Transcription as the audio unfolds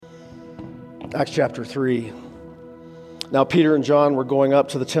Acts chapter 3. Now Peter and John were going up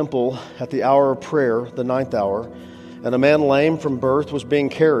to the temple at the hour of prayer, the ninth hour, and a man lame from birth was being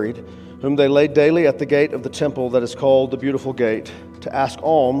carried, whom they laid daily at the gate of the temple that is called the Beautiful Gate, to ask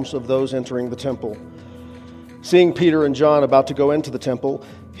alms of those entering the temple. Seeing Peter and John about to go into the temple,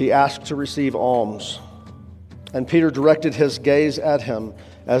 he asked to receive alms. And Peter directed his gaze at him,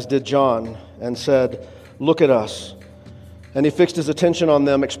 as did John, and said, "Look at us." And he fixed his attention on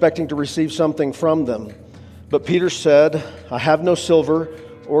them, expecting to receive something from them. But Peter said, "I have no silver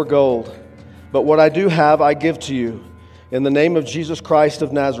or gold, but what I do have I give to you. In the name of Jesus Christ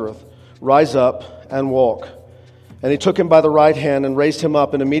of Nazareth, rise up and walk." And he took him by the right hand and raised him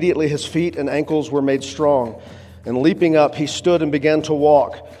up, and immediately his feet and ankles were made strong. And leaping up, he stood and began to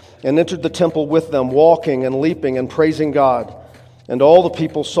walk, and entered the temple with them, walking and leaping and praising God. And all the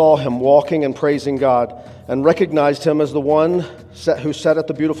people saw him walking and praising God, and recognized him as the one who sat at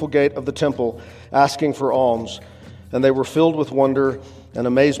the beautiful gate of the temple, asking for alms. And they were filled with wonder and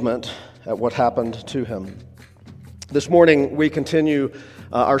amazement at what happened to him. This morning, we continue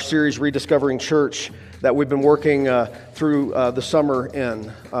our series, Rediscovering Church, that we've been working through the summer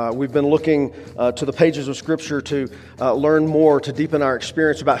in. We've been looking to the pages of Scripture to learn more, to deepen our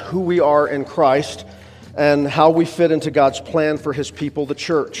experience about who we are in Christ and how we fit into God's plan for His people, the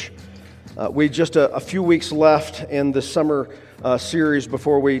church. We just a few weeks left in the summer series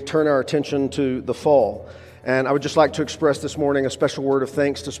before we turn our attention to the fall. And I would just like to express this morning a special word of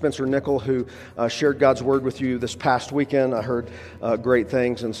thanks to Spencer Nickel, who shared God's Word with you this past weekend. I heard great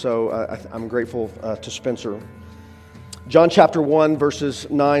things, and so I'm grateful to Spencer. John chapter 1, verses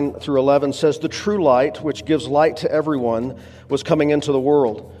 9 through 11 says, "The true light, which gives light to everyone, was coming into the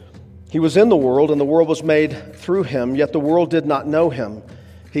world. He was in the world, and the world was made through him, yet the world did not know him.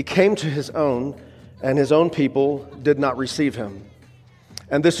 He came to his own, and his own people did not receive him."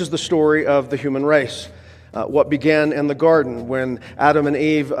 And this is the story of the human race. What began in the garden when Adam and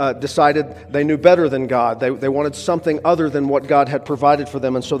Eve decided they knew better than God. They wanted something other than what God had provided for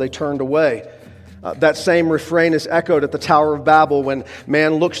them, and so they turned away. That same refrain is echoed at the Tower of Babel when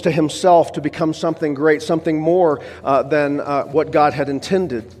man looks to himself to become something great, something more than what God had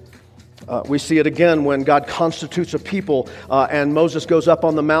intended. We see it again when God constitutes a people and Moses goes up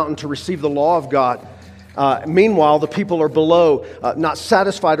on the mountain to receive the law of God. Meanwhile, the people are below, not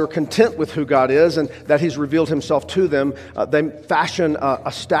satisfied or content with who God is and that He's revealed Himself to them. They fashion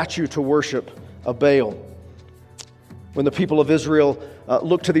a statue to worship, a Baal. When the people of Israel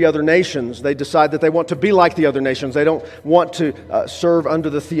look to the other nations, they decide that they want to be like the other nations. They don't want to serve under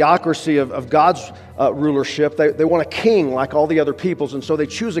the theocracy of God's rulership. They want a king like all the other peoples, and so they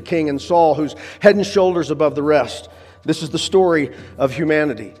choose a king in Saul who's head and shoulders above the rest. This is the story of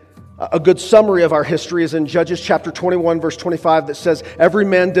humanity. A good summary of our history is in Judges chapter 21, verse 25, that says, "Every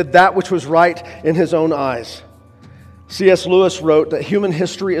man did that which was right in his own eyes." C.S. Lewis wrote that human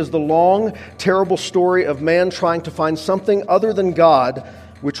history is the long, terrible story of man trying to find something other than God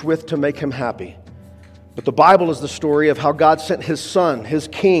with to make him happy. But the Bible is the story of how God sent His Son, His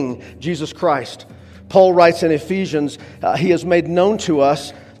King, Jesus Christ. Paul writes in Ephesians, He has made known to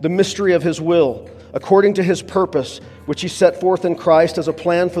us the mystery of His will, according to His purpose, which He set forth in Christ as a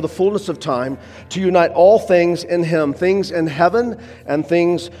plan for the fullness of time, to unite all things in Him, things in heaven and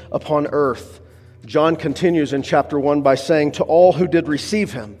things upon earth. John continues in chapter 1 by saying, "To all who did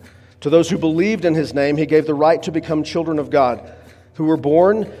receive Him, to those who believed in His name, He gave the right to become children of God, who were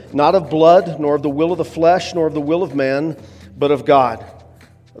born not of blood, nor of the will of the flesh, nor of the will of man, but of God."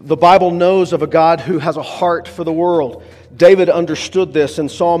 The Bible knows of a God who has a heart for the world. David understood this in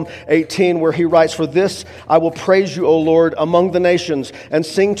Psalm 18, where he writes, "For this I will praise you, O Lord, among the nations, and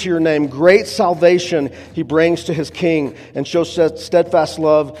sing to your name. Great salvation He brings to His king, and shows steadfast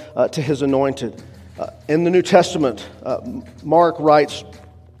love to His anointed." In the New Testament, Mark writes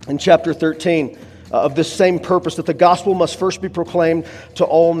in chapter 13 of this same purpose, that the gospel must first be proclaimed to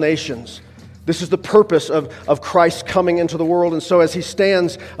all nations. This is the purpose of Christ coming into the world. And so as He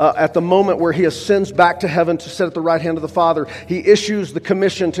stands at the moment where He ascends back to heaven to sit at the right hand of the Father, He issues the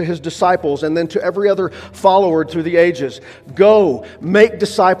commission to His disciples and then to every other follower through the ages. "Go, make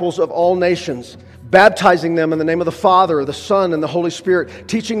disciples of all nations, baptizing them in the name of the Father, the Son, and the Holy Spirit,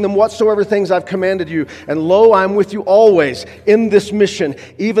 teaching them whatsoever things I've commanded you. And lo, I am with you always in this mission,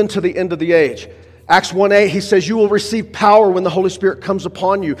 even to the end of the age." Acts 1:8, He says, "You will receive power when the Holy Spirit comes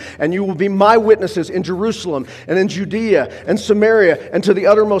upon you, and you will be my witnesses in Jerusalem and in Judea and Samaria and to the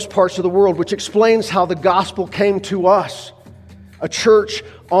uttermost parts of the world," which explains how the gospel came to us. A church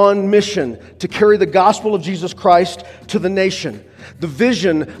on mission to carry the gospel of Jesus Christ to the nation. The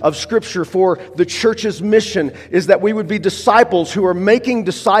vision of Scripture for the church's mission is that we would be disciples who are making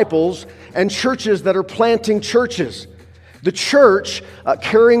disciples and churches that are planting churches. The church,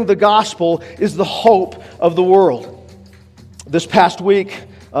 carrying the gospel, is the hope of the world. This past week,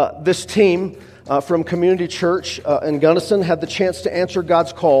 this team from Community Church in Gunnison had the chance to answer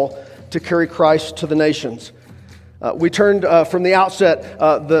God's call to carry Christ to the nations. We turned from the outset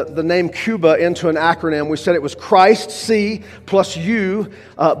the name Cuba into an acronym. We said it was Christ, C, plus U,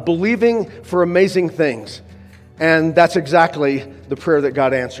 believing for amazing things. And that's exactly the prayer that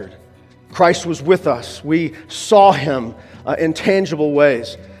God answered. Christ was with us. We saw Him in tangible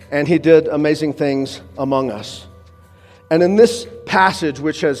ways, and He did amazing things among us. And in this passage,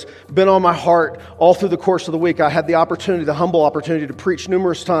 which has been on my heart all through the course of the week, I had the humble opportunity to preach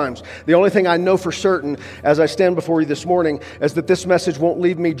numerous times. The only thing I know for certain as I stand before you this morning is that this message won't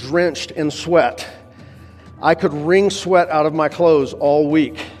leave me drenched in sweat. I could wring sweat out of my clothes all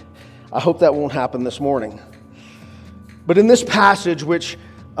week. I hope that won't happen this morning. But in this passage, which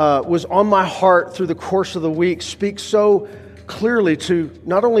was on my heart through the course of the week, speaks so clearly to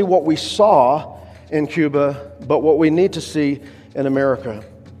not only what we saw in Cuba, but what we need to see in America.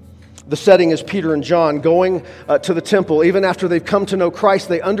 The setting is Peter and John going to the temple. Even after they've come to know Christ,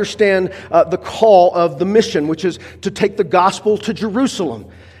 they understand the call of the mission, which is to take the gospel to Jerusalem.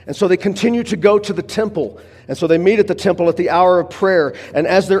 And so they continue to go to the temple. And so they meet at the temple at the hour of prayer. And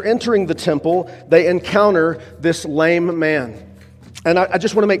as they're entering the temple, they encounter this lame man. And I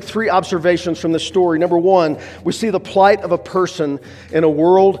just want to make 3 observations from this story. Number 1, we see the plight of a person in a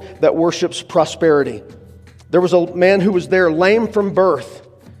world that worships prosperity. There was a man who was there lame from birth.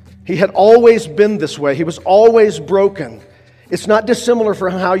 He had always been this way. He was always broken. It's not dissimilar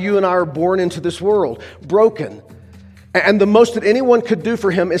from how you and I are born into this world, broken. And the most that anyone could do for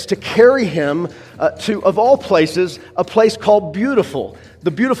him is to carry him to, of all places, a place called Beautiful,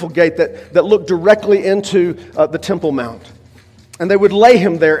 the Beautiful Gate that looked directly into the Temple Mount. And they would lay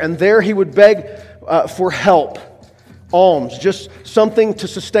him there, and there he would beg for help, alms, just something to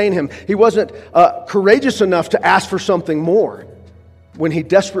sustain him. He wasn't courageous enough to ask for something more when he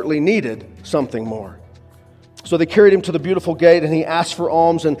desperately needed something more. So they carried him to the Beautiful Gate, and he asked for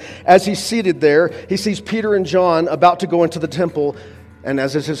alms. And as he's seated there, he sees Peter and John about to go into the temple. And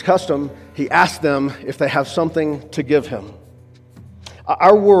as is his custom, he asks them if they have something to give him.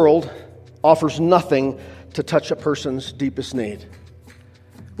 Our world offers nothing to touch a person's deepest need.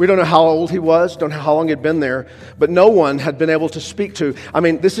 We don't know how old he was, don't know how long he'd been there, but no one had been able to speak to. I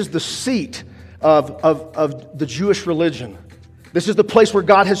mean, this is the seat of the Jewish religion. This is the place where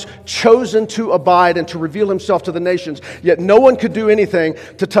God has chosen to abide and to reveal Himself to the nations. Yet no one could do anything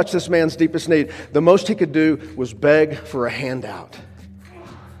to touch this man's deepest need. The most he could do was beg for a handout.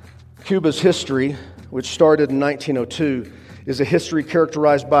 Cuba's history, which started in 1902, is a history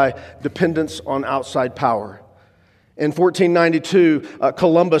characterized by dependence on outside power. In 1492,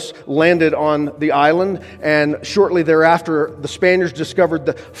 Columbus landed on the island, and shortly thereafter, the Spaniards discovered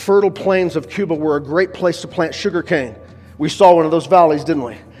the fertile plains of Cuba were a great place to plant sugarcane. We saw one of those valleys, didn't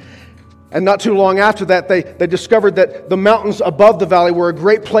we? And not too long after that, they discovered that the mountains above the valley were a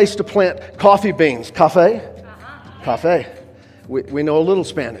great place to plant coffee beans. Café? Café. We know a little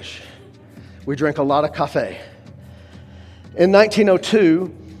Spanish. We drink a lot of café. In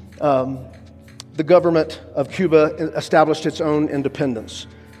 1902, the government of Cuba established its own independence.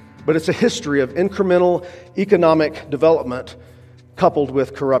 But it's a history of incremental economic development coupled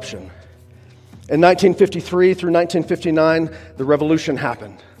with corruption. In 1953 through 1959, the revolution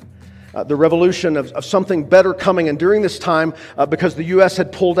happened. The revolution of something better coming. And during this time, because the U.S.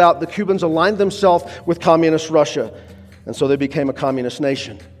 had pulled out, the Cubans aligned themselves with communist Russia. And so they became a communist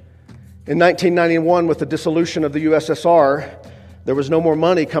nation. In 1991, with the dissolution of the USSR, there was no more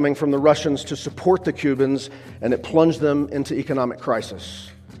money coming from the Russians to support the Cubans, and it plunged them into economic crisis.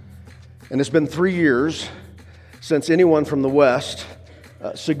 And it's been 3 years since anyone from the West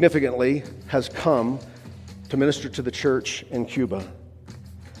significantly has come to minister to the church in Cuba.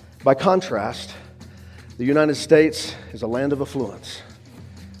 By contrast, the United States is a land of affluence.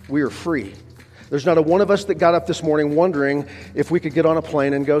 We are free. There's not a one of us that got up this morning wondering if we could get on a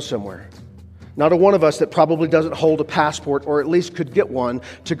plane and go somewhere. Not a one of us that probably doesn't hold a passport or at least could get one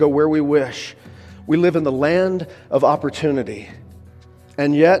to go where we wish. We live in the land of opportunity.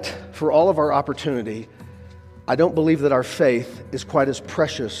 And yet, for all of our opportunity, I don't believe that our faith is quite as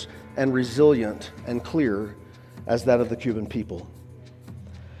precious and resilient and clear as that of the Cuban people.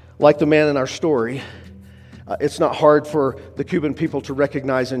 Like the man in our story, it's not hard for the Cuban people to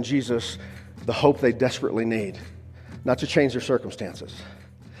recognize in Jesus the hope they desperately need, not to change their circumstances,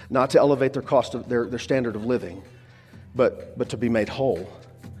 not to elevate their cost of their standard of living, but to be made whole.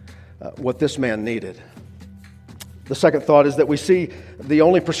 What this man needed The second thought is that we see the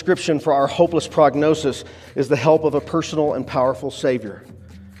only prescription for our hopeless prognosis is the help of a personal and powerful Savior.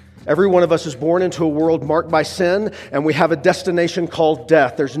 Every one of us is born into a world marked by sin, and we have a destination called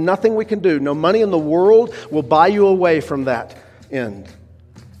death. There's nothing we can do. No money in the world will buy you away from that end.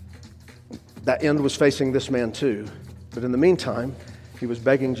 That end was facing this man too. But in the meantime, he was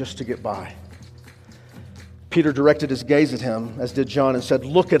begging just to get by. Peter directed his gaze at him, as did John, and said,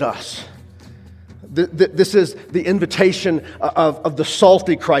 "Look at us." This is the invitation of the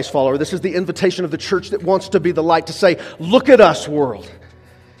salty Christ follower. This is the invitation of the church that wants to be the light, to say, "Look at us, world.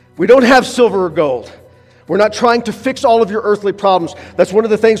 We don't have silver or gold. We're not trying to fix all of your earthly problems." That's one of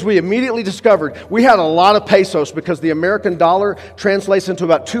the things we immediately discovered. We had a lot of pesos because the American dollar translates into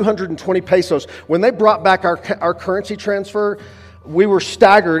about 220 pesos. When they brought back our currency transfer, we were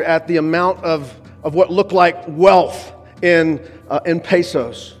staggered at the amount of what looked like wealth in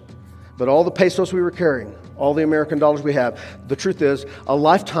pesos. But all the pesos we were carrying, all the American dollars we have, the truth is, a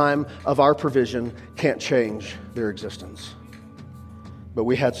lifetime of our provision can't change their existence. But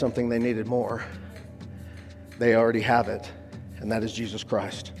we had something they needed more. They already have it, and that is Jesus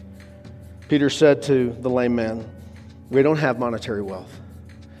Christ. Peter said to the lame man, "We don't have monetary wealth,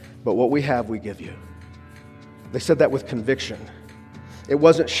 but what we have we give you." They said that with conviction. It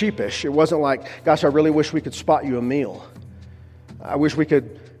wasn't sheepish. It wasn't like, "Gosh, I really wish we could spot you a meal. I wish we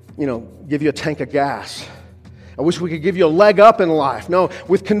could, give you a tank of gas. I wish we could give you a leg up in life." No,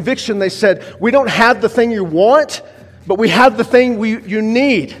 with conviction they said, "We don't have the thing you want, but we have the thing you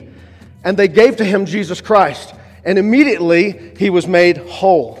need." And they gave to him Jesus Christ. And immediately he was made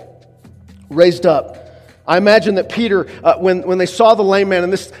whole, raised up. I imagine that Peter, when they saw the lame man,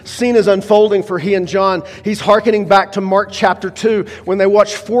 and this scene is unfolding for he and John, he's hearkening back to Mark chapter 2, when they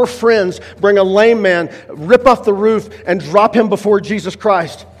watched 4 friends bring a lame man, rip off the roof, and drop him before Jesus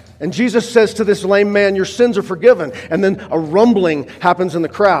Christ. And Jesus says to this lame man, "Your sins are forgiven." And then a rumbling happens in the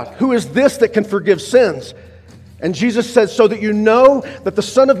crowd. "Who is this that can forgive sins?" And Jesus says, "So that you know that the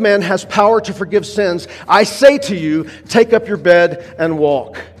Son of Man has power to forgive sins, I say to you, take up your bed and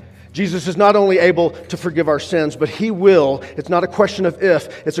walk." Jesus is not only able to forgive our sins, but He will, it's not a question of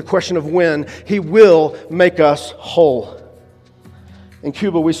if, it's a question of when, He will make us whole. In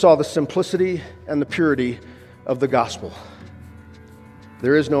Cuba, we saw the simplicity and the purity of the gospel.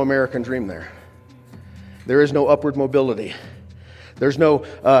 There is no American dream there. There is no upward mobility. There's no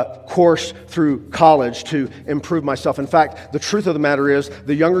course through college to improve myself. In fact, the truth of the matter is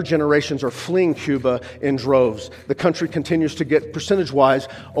the younger generations are fleeing Cuba in droves. The country continues to get, percentage-wise,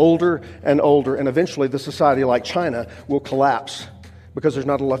 older and older. And eventually, the society like China will collapse because there's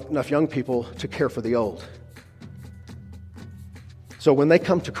not enough young people to care for the old. So when they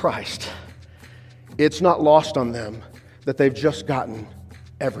come to Christ, it's not lost on them that they've just gotten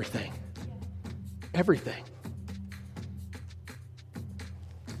everything. Everything.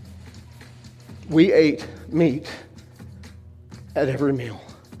 We ate meat at every meal.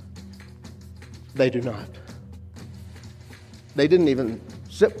 They do not. They didn't even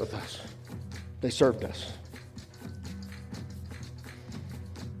sit with us. They served us.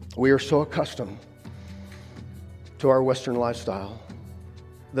 We are so accustomed to our Western lifestyle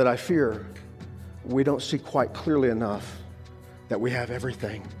that I fear we don't see quite clearly enough that we have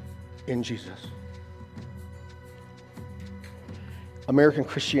everything in Jesus. American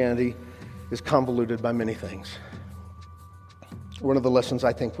Christianity is convoluted by many things. One of the lessons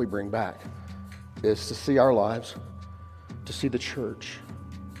I think we bring back is to see our lives, to see the church,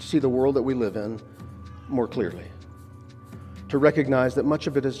 to see the world that we live in more clearly. To recognize that much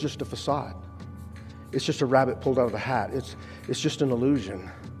of it is just a facade. It's just a rabbit pulled out of a hat. It's just an illusion.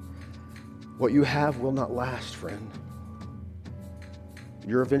 What you have will not last, friend.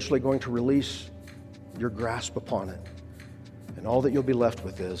 You're eventually going to release your grasp upon it. And all that you'll be left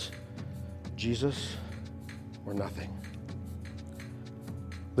with is Jesus or nothing.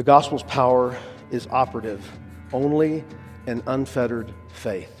 The gospel's power is operative only in unfettered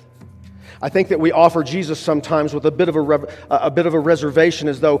faith. I think that we offer Jesus sometimes with a bit of a reservation,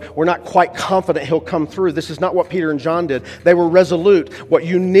 as though we're not quite confident He'll come through. This is not what Peter and John did. They were resolute. What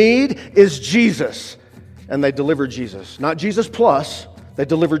you need is Jesus. And they delivered Jesus. Not Jesus plus, they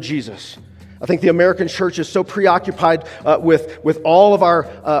delivered Jesus. I think the American church is so preoccupied with all of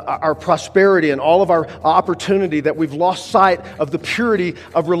our prosperity and all of our opportunity that we've lost sight of the purity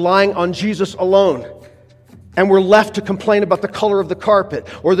of relying on Jesus alone. And we're left to complain about the color of the carpet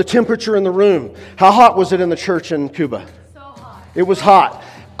or the temperature in the room. How hot was it in the church in Cuba? So hot. It was hot.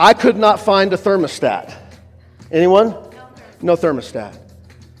 I could not find a thermostat. Anyone? No thermostat.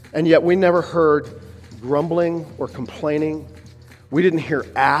 And yet we never heard grumbling or complaining. We didn't hear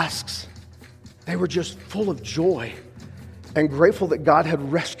asks. They were just full of joy and grateful that God had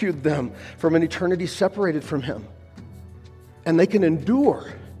rescued them from an eternity separated from Him. And they can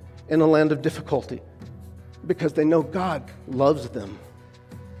endure in a land of difficulty because they know God loves them.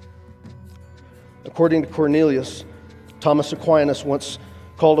 According to Cornelius, Thomas Aquinas once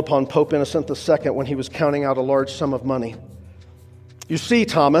called upon Pope Innocent II when he was counting out a large sum of money. "You see,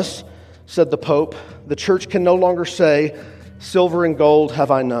 Thomas," said the Pope, "the church can no longer say, 'Silver and gold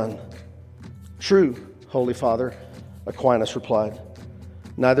have I none.'" "True, Holy Father," Aquinas replied.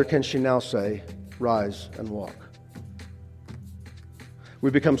 "Neither can she now say, 'Rise and walk.'"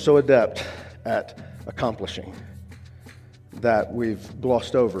 We've become so adept at accomplishing that we've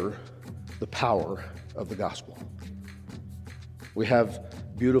glossed over the power of the gospel. We have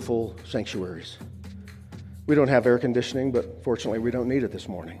beautiful sanctuaries. We don't have air conditioning, but fortunately we don't need it this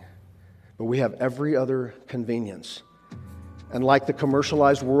morning. But we have every other convenience. And like the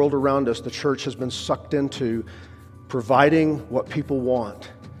commercialized world around us, the church has been sucked into providing what people want,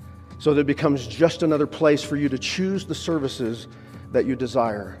 so that it becomes just another place for you to choose the services that you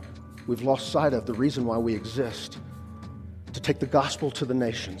desire. We've lost sight of the reason why we exist: to take the gospel to the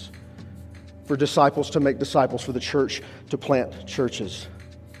nations, for disciples to make disciples, for the church to plant churches.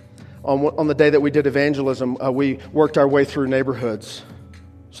 On the day that we did evangelism, we worked our way through neighborhoods,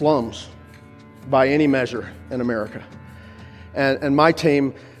 slums, by any measure in America. And my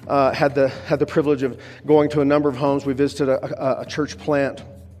team had the privilege of going to a number of homes. We visited a church plant.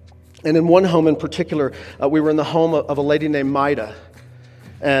 And in one home in particular, we were in the home of a lady named Maida.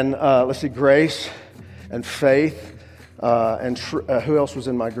 And Grace and Faith, and who else was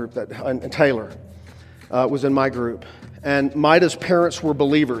in my group? And Taylor was in my group. And Maida's parents were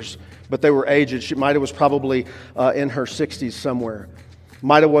believers, but they were aged. Maida was probably in her 60s somewhere.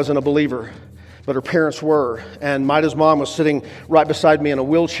 Maida wasn't a believer, but her parents were. And Maida's mom was sitting right beside me in a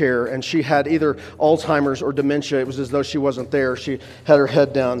wheelchair, and she had either Alzheimer's or dementia. It was as though she wasn't there. She had her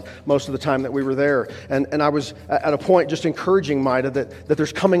head down most of the time that we were there. And I was at a point just encouraging Maida that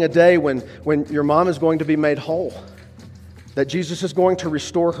there's coming a day when your mom is going to be made whole, that Jesus is going to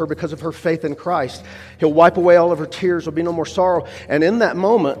restore her because of her faith in Christ. He'll wipe away all of her tears. There'll be no more sorrow. And in that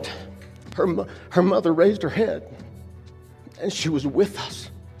moment, her mother raised her head, and she was with us.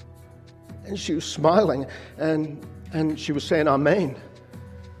 And she was smiling, and she was saying, "Amen."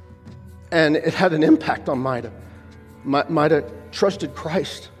 And it had an impact on Maida. Maida trusted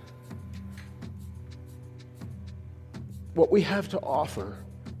Christ. What we have to offer,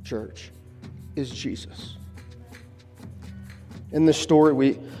 church, is Jesus. In this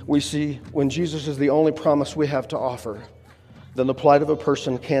story, we see when Jesus is the only promise we have to offer, then the plight of a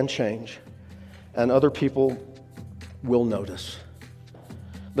person can change, and other people will notice.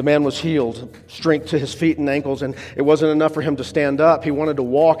 The man was healed, strength to his feet and ankles, and it wasn't enough for him to stand up. He wanted to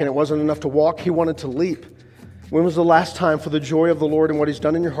walk, and it wasn't enough to walk. He wanted to leap. When was the last time, for the joy of the Lord and what He's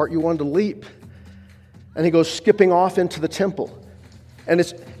done in your heart, you wanted to leap? And he goes skipping off into the temple. And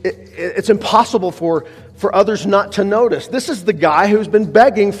it's impossible for others not to notice. This is the guy who's been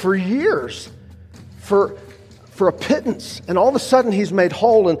begging for years for a pittance. And all of a sudden he's made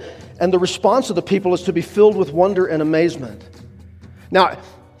whole, and the response of the people is to be filled with wonder and amazement. Now,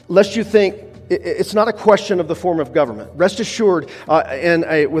 lest you think it's not a question of the form of government. Rest assured,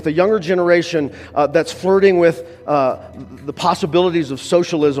 with a younger generation that's flirting with the possibilities of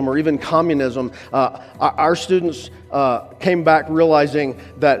socialism or even communism, our students came back realizing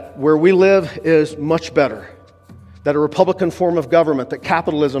that where we live is much better, that a Republican form of government, that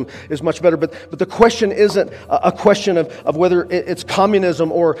capitalism is much better. But the question isn't a question of whether it's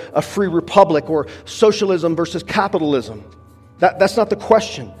communism or a free republic or socialism versus capitalism. That's not the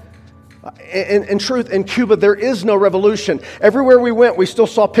question. In truth, in Cuba, there is no revolution. Everywhere we went, we still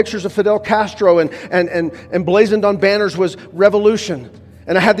saw pictures of Fidel Castro, and emblazoned on banners was revolution.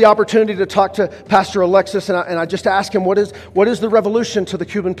 And I had the opportunity to talk to Pastor Alexis, and I just asked him, what is the revolution to the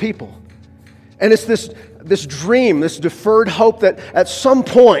Cuban people? And it's this dream, this deferred hope that at some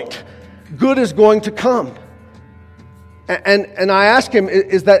point, good is going to come. And I asked him,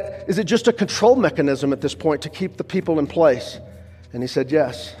 is it just a control mechanism at this point to keep the people in place? And he said,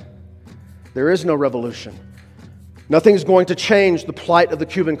 yes. There is no revolution. Nothing is going to change the plight of the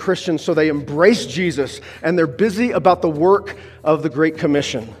Cuban Christians, so they embrace Jesus, and they're busy about the work of the Great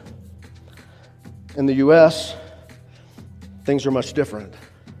Commission. In the U.S., things are much different.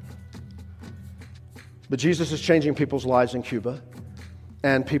 But Jesus is changing people's lives in Cuba,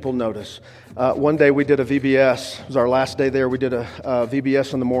 and people notice. One day we did a VBS. It was our last day there. We did a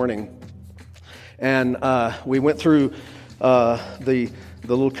VBS in the morning. And we went through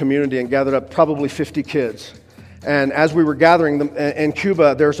the little community and gathered up probably 50 kids. And as we were gathering them in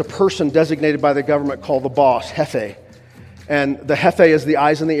Cuba, there's a person designated by the government called the boss, Jefe. And the Jefe is the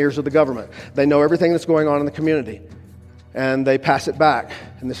eyes and the ears of the government. They know everything that's going on in the community. And they pass it back.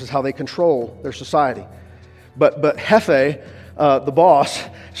 And this is how they control their society. But Jefe, the boss,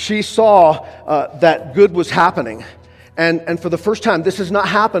 she saw that good was happening. And for the first time, this has not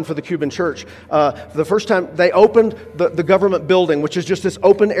happened for the Cuban church. For the first time, they opened the government building, which is just this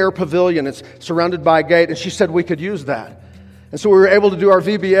open-air pavilion. It's surrounded by a gate, and she said we could use that. And so we were able to do our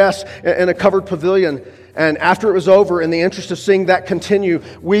VBS in a covered pavilion. And after it was over, in the interest of seeing that continue,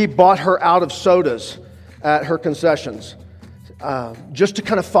 we bought her out of sodas at her concessions, just to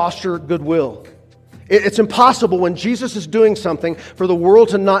kind of foster goodwill. It's impossible when Jesus is doing something for the world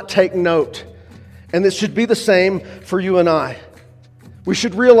to not take note. And this should be the same for you and I. We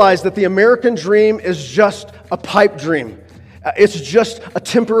should realize that the American dream is just a pipe dream. It's just a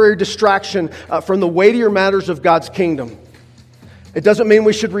temporary distraction from the weightier matters of God's kingdom. It doesn't mean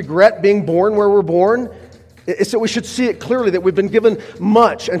we should regret being born where we're born. It's that we should see it clearly that we've been given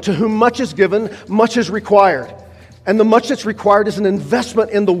much, and to whom much is given, much is required. And the much that's required is an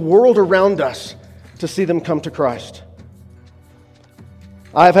investment in the world around us to see them come to Christ.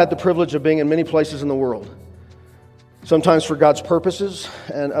 I have had the privilege of being in many places in the world, sometimes for God's purposes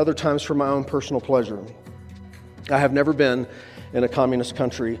and other times for my own personal pleasure. I have never been in a communist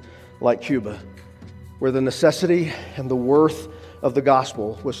country like Cuba, where the necessity and the worth of the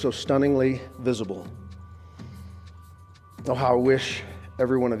gospel was so stunningly visible. Oh, how I wish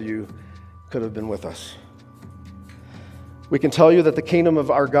every one of you could have been with us. We can tell you that the kingdom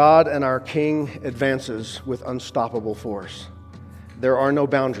of our God and our King advances with unstoppable force. There are no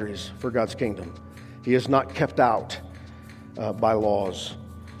boundaries for God's kingdom. He is not kept out by laws.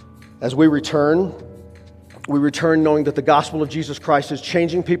 As we return knowing that the gospel of Jesus Christ is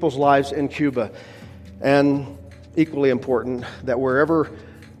changing people's lives in Cuba. And equally important, that wherever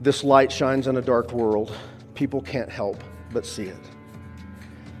this light shines in a dark world, people can't help but see it.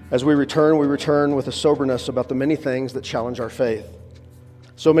 As we return with a soberness about the many things that challenge our faith.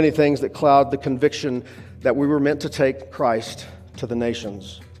 So many things that cloud the conviction that we were meant to take Christ to the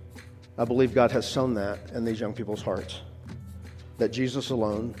nations. I believe God has sown that in these young people's hearts. That Jesus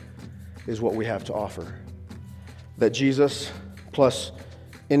alone is what we have to offer. That Jesus plus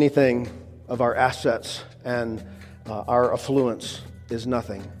anything of our assets and our affluence is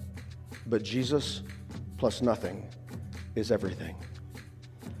nothing. But Jesus plus nothing is everything.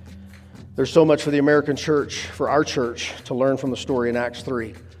 There's so much for the American church, for our church, to learn from the story in Acts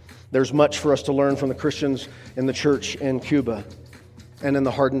 3. There's much for us to learn from the Christians in the church in Cuba and in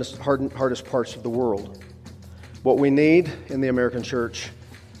the hardest parts of the world. What we need in the American church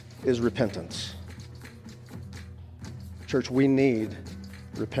is repentance. Church, we need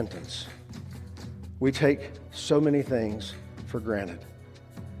repentance. We take so many things for granted,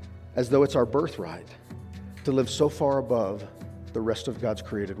 as though it's our birthright to live so far above the rest of God's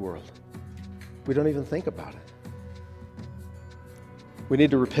created world. We don't even think about it. We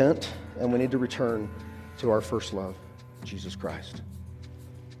need to repent, and we need to return to our first love, Jesus Christ,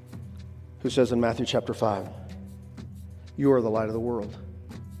 who says in Matthew chapter 5, "You are the light of the world.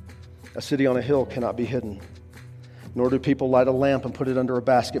 A city on a hill cannot be hidden, nor do people light a lamp and put it under a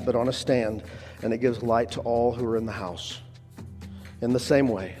basket, but on a stand, and it gives light to all who are in the house. In the same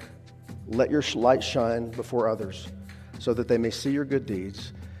way, let your light shine before others, so that they may see your good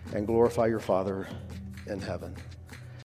deeds and glorify your Father in heaven."